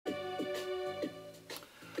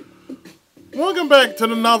Welcome back to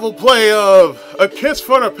the novel play of A Kiss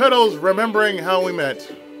for the Petals, Remembering How We Met.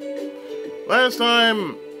 Last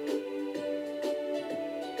time,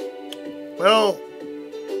 well,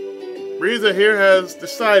 Risa here has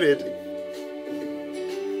decided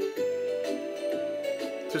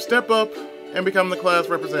to step up and become the class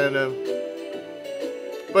representative.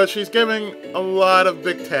 But she's giving a lot of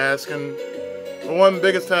big tasks, and the one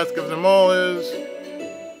biggest task of them all is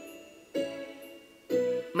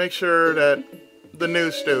make sure that the new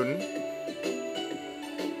student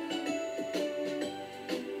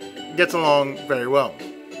gets along very well.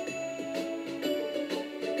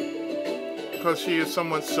 Because she is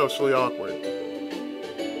somewhat socially awkward.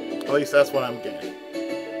 At least that's what I'm getting.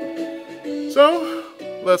 So,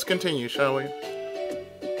 let's continue, shall we?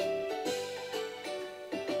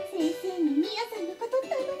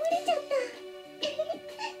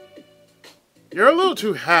 You're a little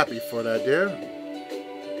too happy for that, dear.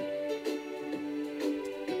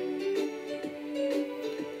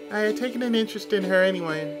 I had taken an interest in her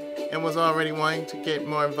anyway, and was already wanting to get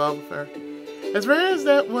more involved with her. As rare as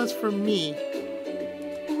that was for me.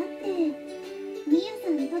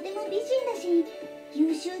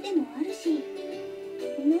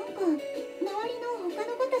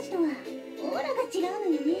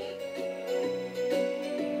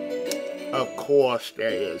 Of course there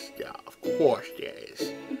is, yeah, of course there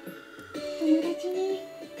is.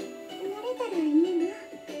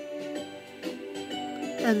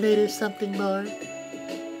 And later something more.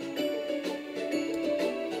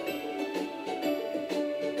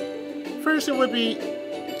 First it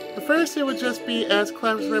would just be as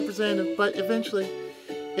class representative, but eventually,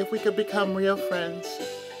 if we could become real friends.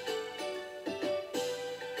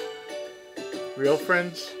 Real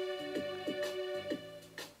friends?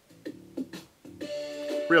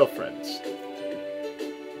 Real friends.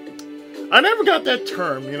 I never got that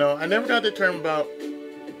term, you know. I never got the term about,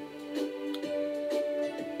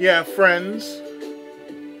 yeah, friends,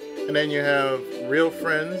 and then you have real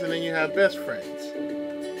friends, and then you have best friends.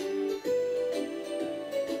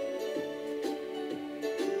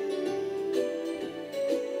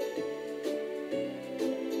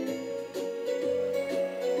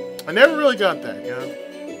 I never really got that, you know.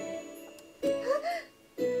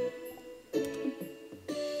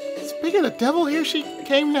 Speaking of the devil, here she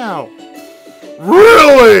came now.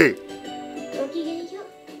 Really?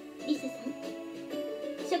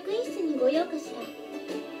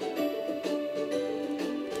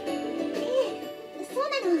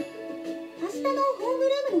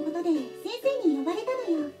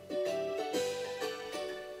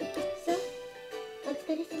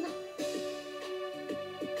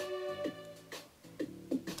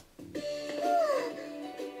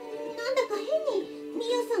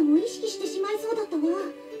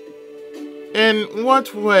 In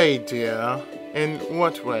what way, dear? In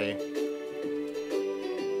what way?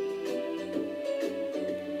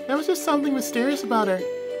 There was just something mysterious about her.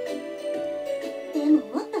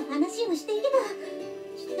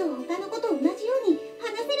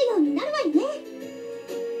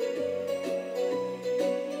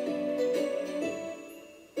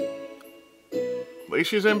 At least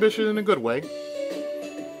she's ambitious in a good way.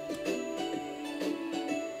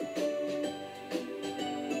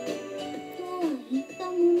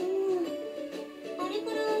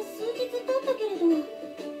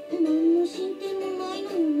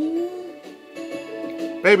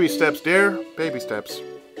 Baby steps, dear. Baby steps.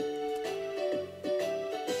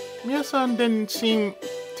 Miya-san didn't seem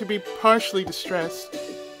to be partially distressed. In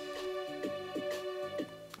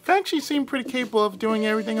fact, she seemed pretty capable of doing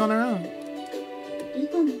everything on her own.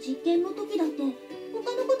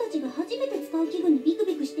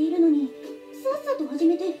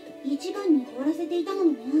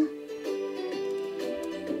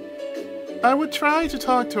 I would try to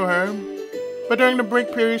talk to her, but during the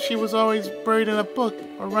break period she was always buried in a book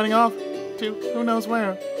or running off to who knows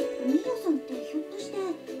where.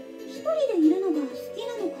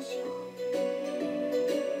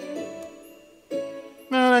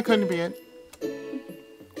 No, that couldn't be it.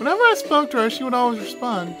 Whenever I spoke to her, she would always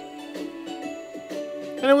respond.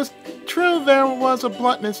 And it was true there was a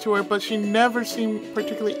bluntness to her, but she never seemed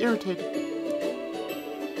particularly irritated.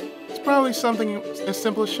 It's probably something as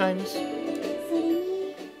simple as shyness.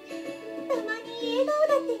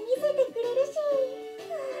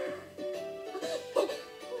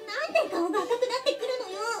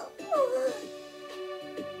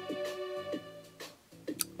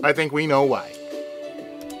 I think we know why.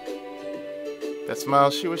 That smile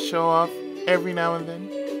she would show off every now and then.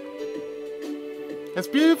 As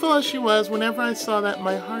beautiful as she was, whenever I saw that,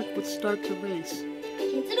 my heart would start to race.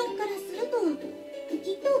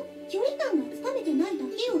 と距離感がつかめてないだ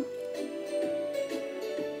けよ。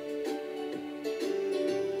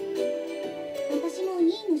私も委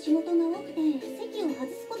員の仕事が多くて席を外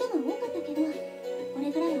すことが多かったけど、こ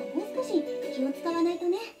れからはもう少し気を使わないと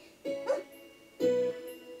ね。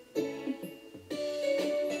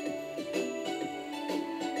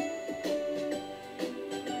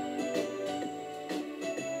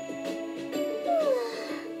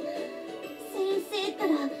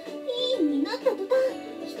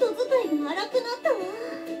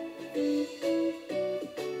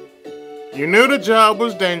You knew the job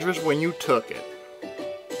was dangerous when you took it.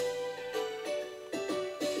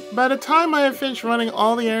 By the time I had finished running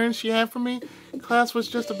all the errands she had for me, class was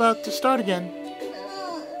just about to start again.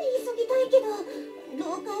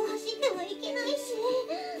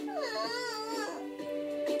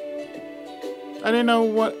 I didn't know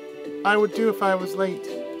what I would do if I was late.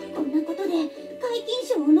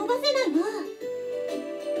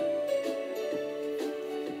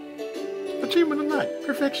 Achievement of what?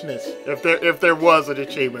 Perfectionist. If there was an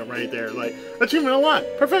achievement right there, like achievement of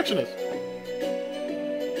what? Perfectionist.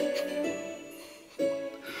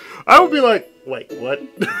 I would be like, wait, what?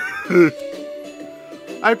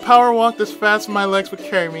 I'd power walk as fast as my legs would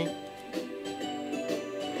carry me.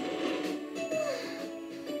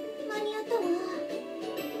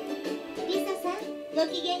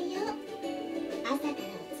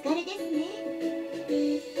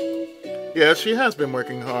 Yeah, she has been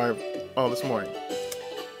working hard all this morning.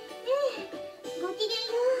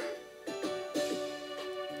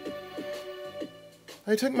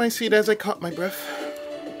 I took my seat as I caught my breath.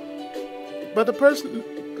 But the person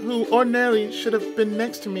who ordinarily should have been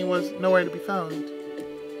next to me was nowhere to be found.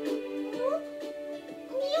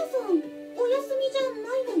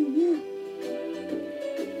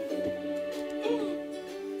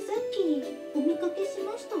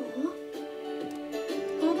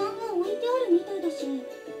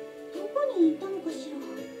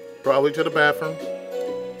 Probably to the bathroom.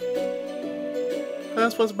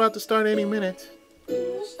 Class was about to start any minute.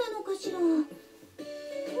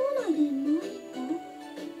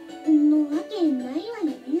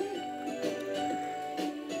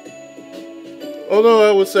 Although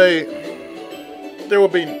I would say there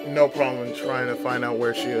would be no problem in trying to find out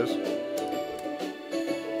where she is.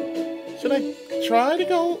 Should I try to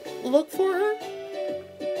go look for her?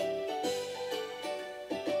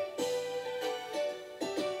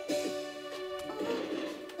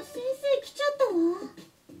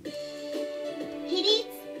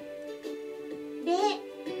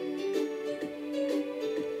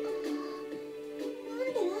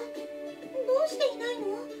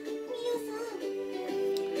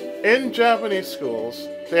 In Japanese schools,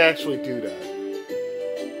 they actually do that.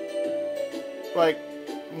 Like,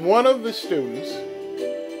 one of the students,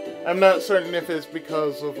 I'm not certain if it's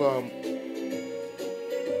because of, I'm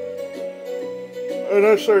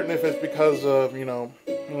not certain if it's because of, you know,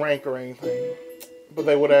 rank or anything, but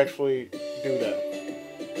they would actually do that.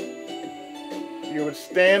 You would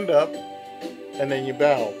stand up, and then you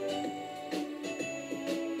bow.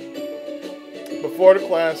 Before the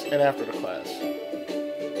class and after the class.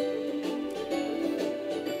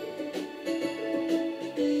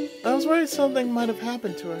 I was worried something might have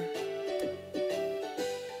happened to her.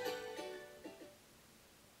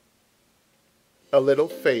 A little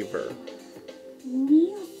favor.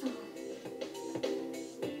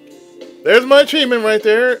 There's my achievement right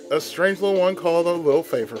there. A strange little one called a little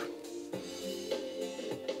favor.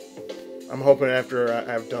 I'm hoping after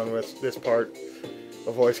I've done with this part,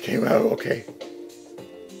 the voice came out okay.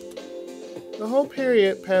 The whole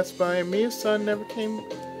period passed by and Miya's son never came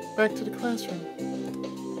back to the classroom.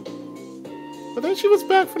 But then she was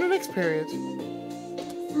back for the next period.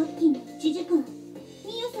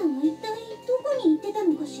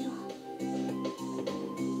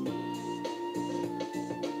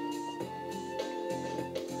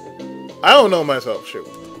 I don't know myself, shoot.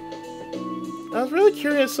 I was really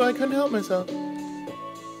curious, so I couldn't help myself.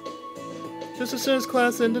 Just as soon as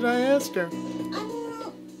class ended, I asked her.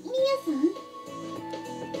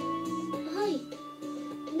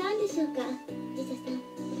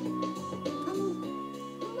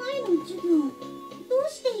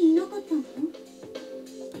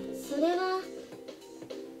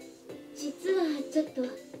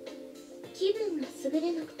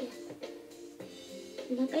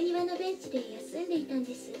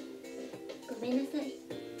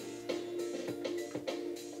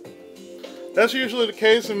 That's usually the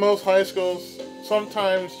case in most high schools.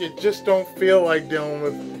 Sometimes you just don't feel like dealing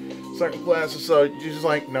with certain classes, so you're just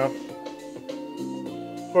like, no.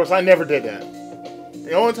 Of course, I never did that.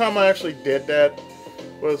 The only time I actually did that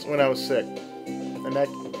was when I was sick. And And that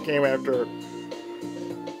came after...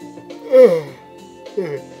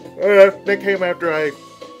 that came after I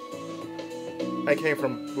came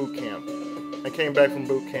from boot camp. I came back from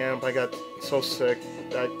boot camp. I got so sick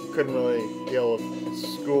I couldn't really deal with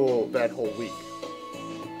school that whole week.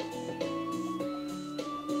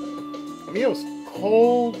 Miya was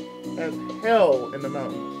cold as hell in the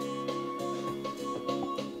mountains.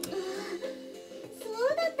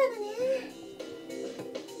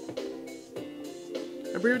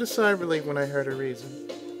 I breathed a sigh of relief when I heard her reason.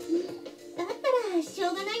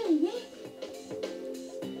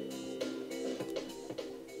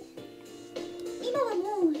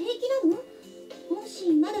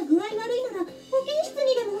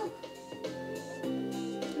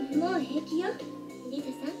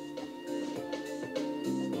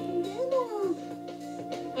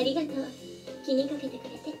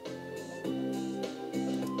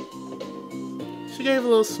 She gave a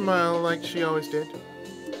little smile like she always did.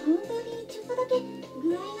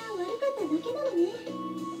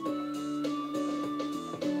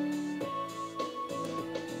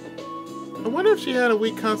 I wonder if she had a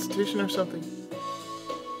weak constitution or something.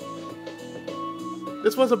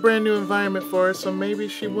 This was a brand new environment for her, so maybe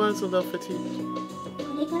she was a little fatigued.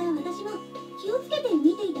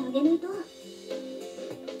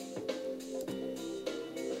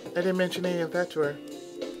 I didn't mention any of that to her.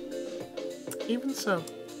 Even so.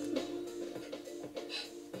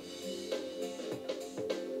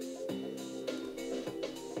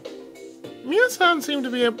 Miya-san seemed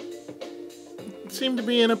to be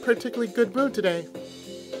in a particularly good mood today.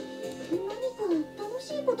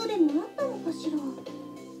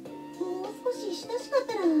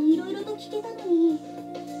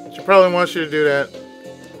 She probably wants you to do that.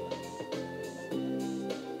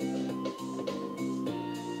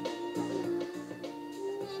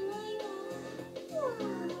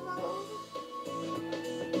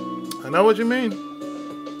 I know what you mean.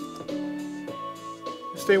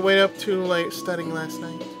 I stayed way up too late studying last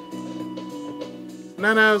night.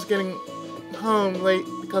 Now that I was getting home late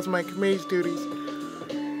because of my committee's duties,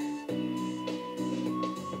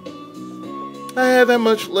 I had that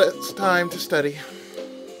much less time to study.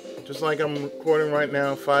 Just like I'm recording right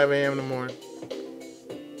now, 5 a.m. in the morning.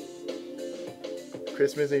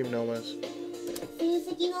 Christmas Eve, no less.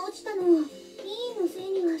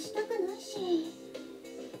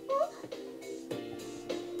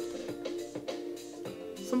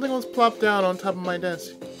 Something was plopped down on top of my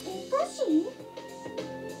desk.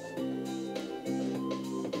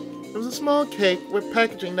 It was a small cake with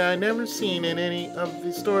packaging that I'd never seen in any of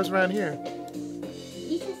the stores around here.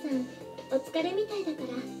 Risa-san, お疲れみたいだから。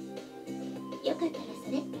よかったらそ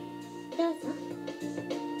れ、どうぞ。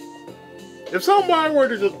 If somebody were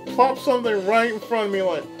to just plop something right in front of me,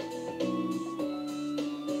 like,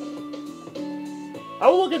 I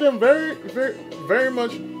would look at them very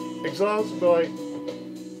much exhausted, but like,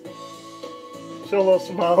 show a little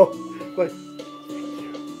smile, like,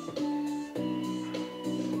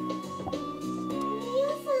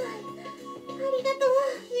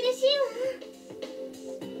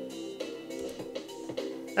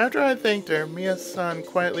 after I thanked her, Miya-san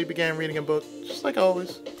quietly began reading a book, just like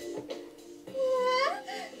always.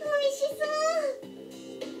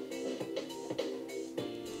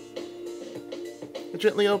 I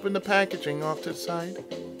gently opened the packaging off to the side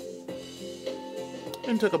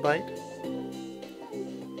and took a bite.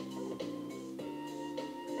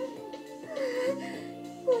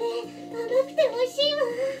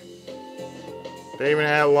 They even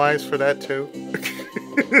had lines for that too.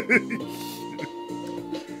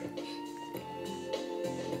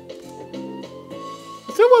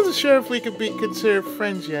 I still wasn't sure if we could be considered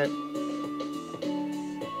friends yet.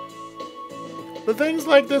 But things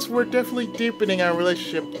like this were definitely deepening our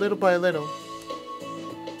relationship little by little.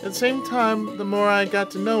 At the same time, the more I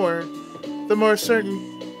got to know her, the more certain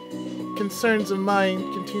concerns of mine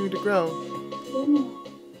continued to grow.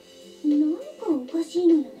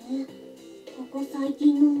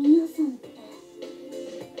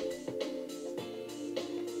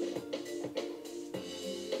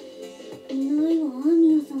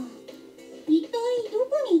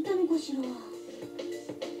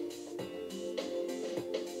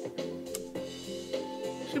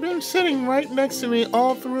 She'd been sitting right next to me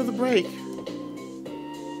all through the break.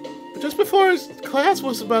 But just before class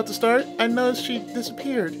was about to start, I noticed she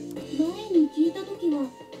disappeared.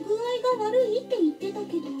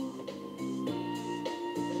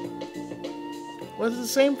 Was it the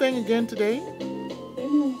same thing again today?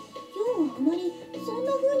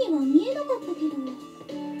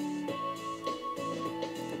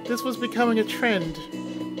 This was becoming a trend.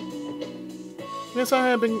 Yes, I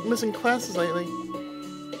have been missing classes lately.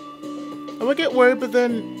 I would get worried, but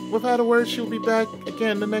then without a word, she would be back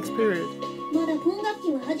again the next period. まだ今学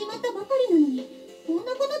期は始まったばかりなのに、こん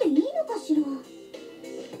なことでいいのかしら。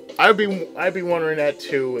I'd be wondering that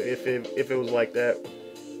too if it was like that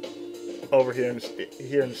over here in the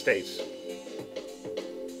States.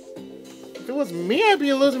 If it was me, I'd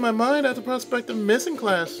be losing my mind at the prospect of missing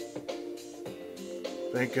class.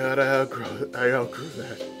 Thank God I outgrew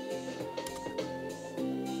that.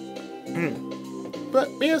 But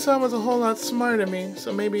Miya-san was a whole lot smarter than me,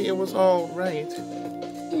 so maybe it was all right.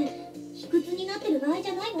 卑屈になってる場合じ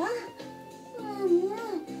ゃないわ。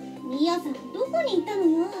ミヤさん、どこに行ったの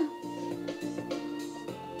よ。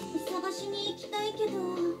探しに行きたいけど、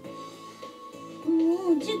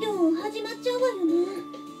もう授業始まっちゃうわよね。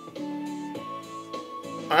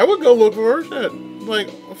I would go look for her. Shit. Like,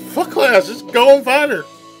 fuck class, just go and find her.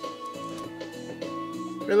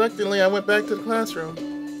 Reluctantly, I went back to the classroom.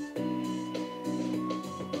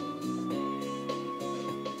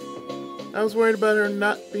 I was worried about her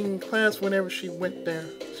not being in class whenever she went there.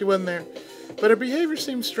 She wasn't there. But her behavior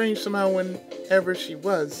seemed strange somehow whenever she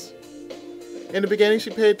was. In the beginning, she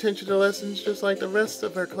paid attention to lessons just like the rest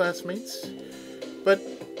of her classmates. But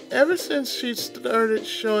ever since she started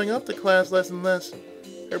showing up to class less and less,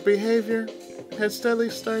 her behavior had steadily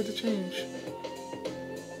started to change.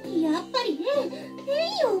 やっぱり変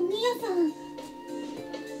よ、ミヤさん。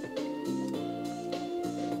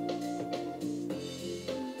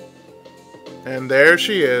And there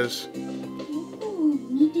she is. どこを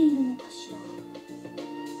見ているのかし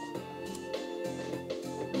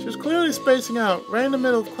ら。She was clearly spacing out, right in the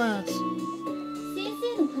middle of class. 先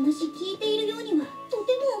生の話聞いているようにはと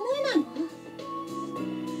ても思えないわ。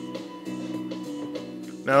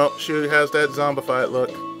No, she has that zombified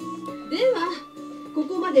look. では、こ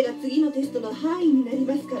こまでが次のテストの範囲になり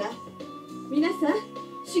ますから、皆さん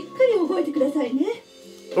しっかり覚えてくださいね。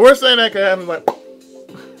The worst thing that could happen is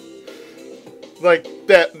like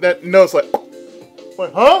that note's like,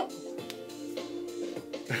 huh?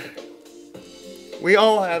 We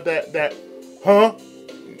all have that huh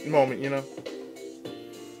moment, you know.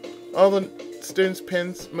 All the students'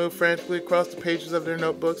 pens moved frantically across the pages of their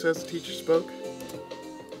notebooks as the teacher spoke.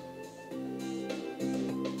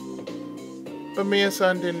 But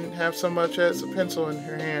Miya-san didn't have so much as a pencil in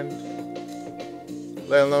her hand,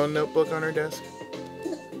 let alone a notebook on her desk.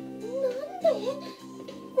 なんで？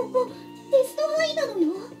ここテスト範囲なの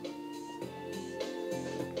よ。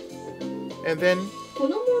And then こ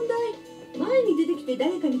の問題、前に出てきて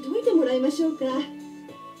誰かに解いてもらいましょうか。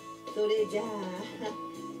それじゃ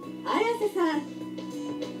あ、綾瀬さん。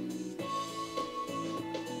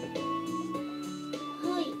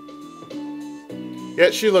はい。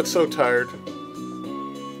 Yet she looked so tired.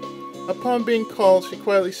 Upon being called, she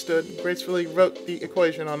quietly stood, gracefully wrote the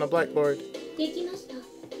equation on the blackboard. できました。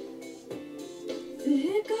正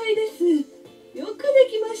解です。よくで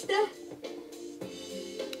きました。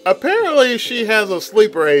Apparently, she has a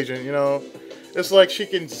sleeper agent, you know. It's like she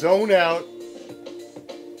can zone out,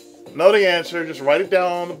 know the answer, just write it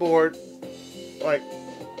down on the board, like,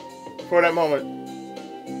 for that moment,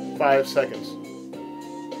 5 seconds.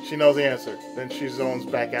 She knows the answer. Then she zones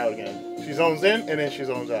back out again. She zones in, and then she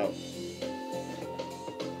zones out.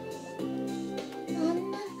 あん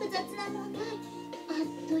な複雑な問題、あっ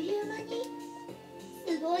という間に。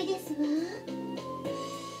すごいですわ。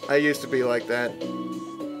I used to be like that.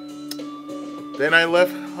 Then I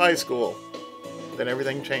left high school. Then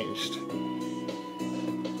everything changed.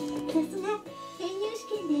 さすが、編入試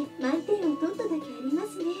験で満点を取っただけありま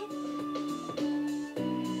すね。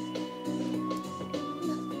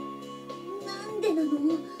なんでなの？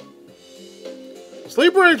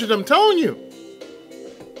 Sleeper agent, I'm telling you.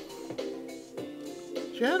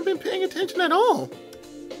 She hadn't been paying attention at all.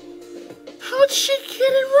 How'd she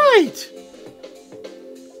get it right?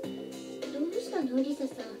 どうしたの、リサ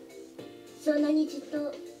さん。そんなにじっ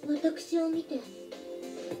と私を見て。いや、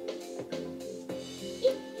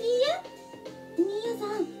ミヤさ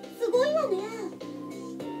ん、すごいわね。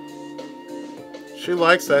She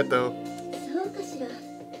likes that though. そうかしら。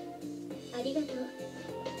ありがとう。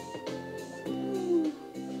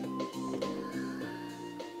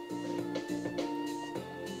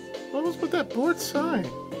What was with that bored sigh?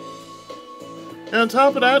 And on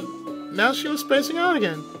top of that, now she was spacing out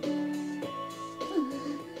again.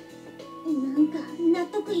 なんか納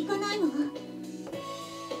得いかないわ。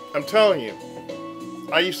I'm telling you,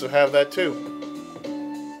 I used to have that too.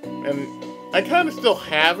 And I kind of still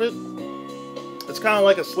have it. It's kind of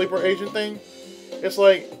like a sleeper agent thing. It's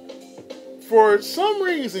like, for some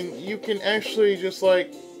reason, you can actually just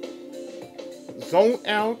like zone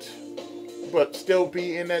out, but still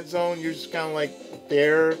be in that zone. You're just kind of like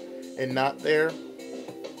there, and not there.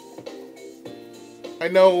 I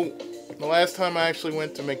know the last time I actually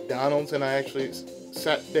went to McDonald's and I actually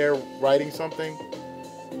sat there writing something,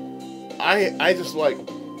 I just like,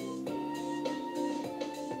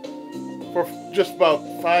 for just about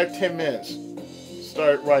 5-10 minutes,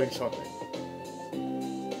 started writing something.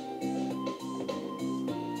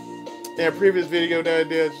 In a previous video that I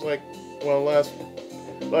did, it's like, well, last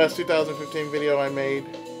 2015 video I made,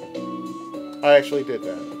 I actually did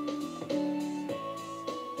that.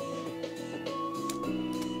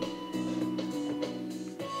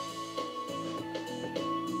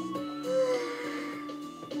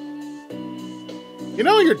 You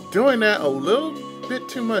know, you're doing that a little bit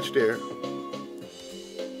too much, dear.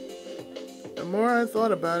 The more I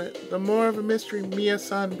thought about it, the more of a mystery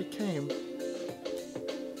Miya-san became.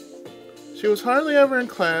 She was hardly ever in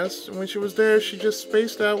class, and when she was there, she just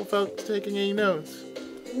spaced out without taking any notes.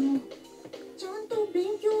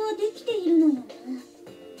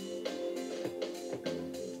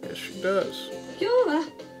 Yes, she does. 今日は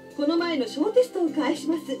この前の小テストを返し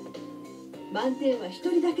ます。満点は1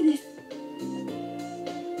人だけです。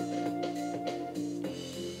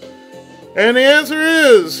 And the answer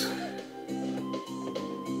is...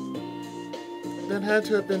 that had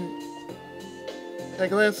to have been... I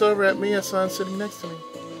glanced over at Miya-san sitting next to me.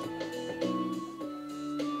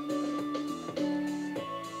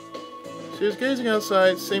 She was gazing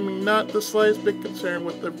outside, seeming not the slightest bit concerned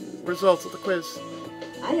with the results of the quiz.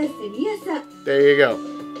 There you go.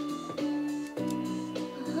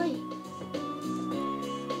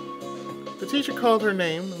 The teacher called her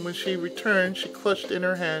name, and when she returned, she clutched in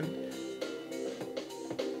her hand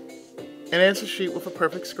an answer sheet with a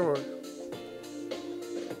perfect score.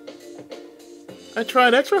 I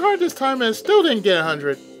tried extra hard this time and still didn't get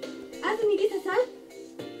 100.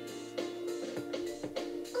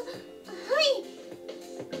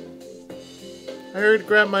 I hurried to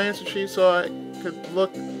grab my answer sheet so I could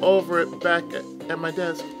look over it back at my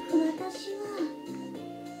desk.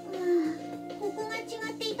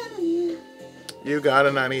 You got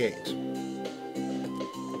a 98.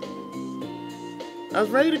 I was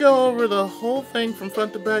ready to go over the whole thing from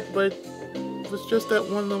front to back, but it was just that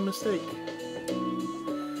one little mistake.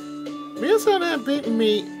 Miya-san had beaten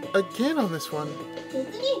me again on this one.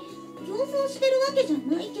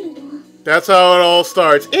 That's how it all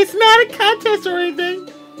starts. It's not a contest or anything.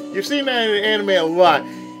 You've seen that in the anime a lot.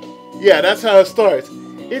 Yeah, that's how it starts.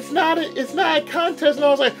 It's not a contest, and I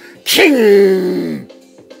was like, King!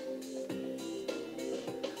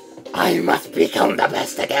 I must become the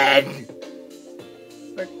best again.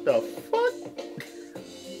 Like the fuck?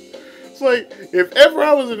 It's like if ever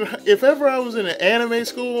I was in an anime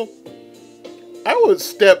school, I would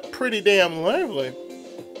step pretty damn lively.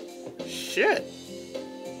 Shit.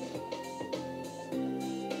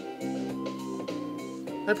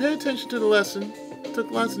 I paid attention to the lesson,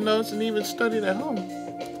 took lots of notes, and even studied at home.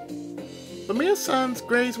 But Miya-san's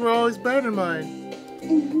grades were always better than mine.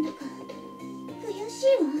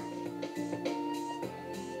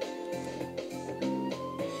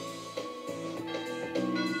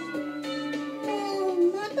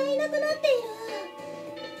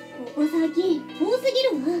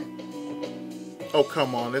 Oh,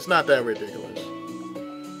 come on, it's not that ridiculous.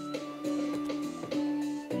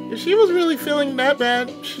 If she was really feeling that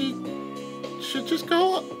bad, she should just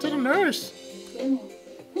go to the nurse.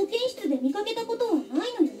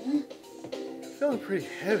 Feeling pretty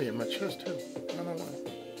heavy in my chest too. I don't know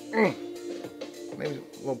why. Maybe a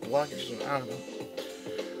little blockage. I don't know.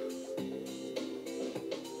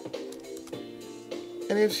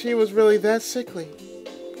 And if she was really that sickly,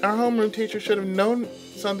 our homeroom teacher should have known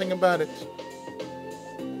something about it.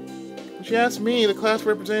 When she asked me, the class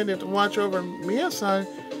representative, to watch over Miya-san,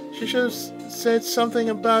 she should have said something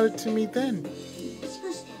about it to me then.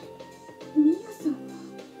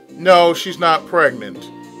 No, she's not pregnant.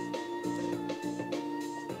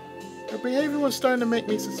 Her behavior was starting to make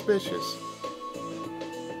me suspicious.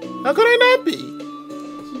 How could I not be?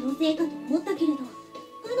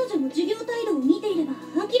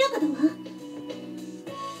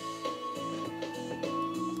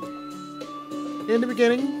 In the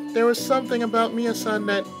beginning, there was something about Miya-san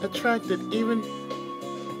that attracted, even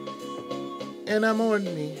enamored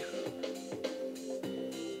me.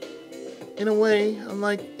 In a way,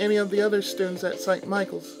 unlike any of the other students at St.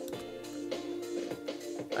 Michael's.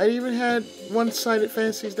 I even had one-sided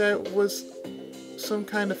fantasies that it was some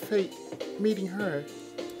kind of fate, meeting her.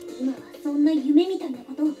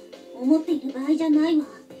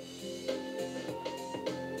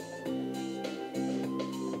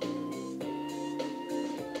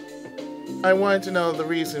 I wanted to know the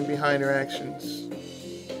reason behind her actions.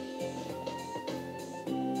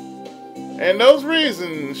 And those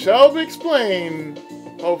reasons shall be explained,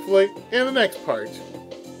 hopefully, in the next part.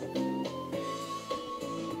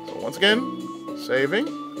 So once again, saving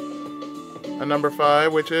a number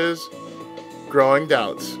 5, which is growing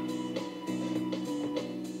doubts.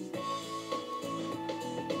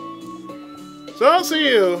 So I'll see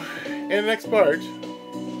you in the next part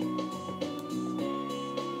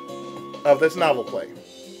of this novel play.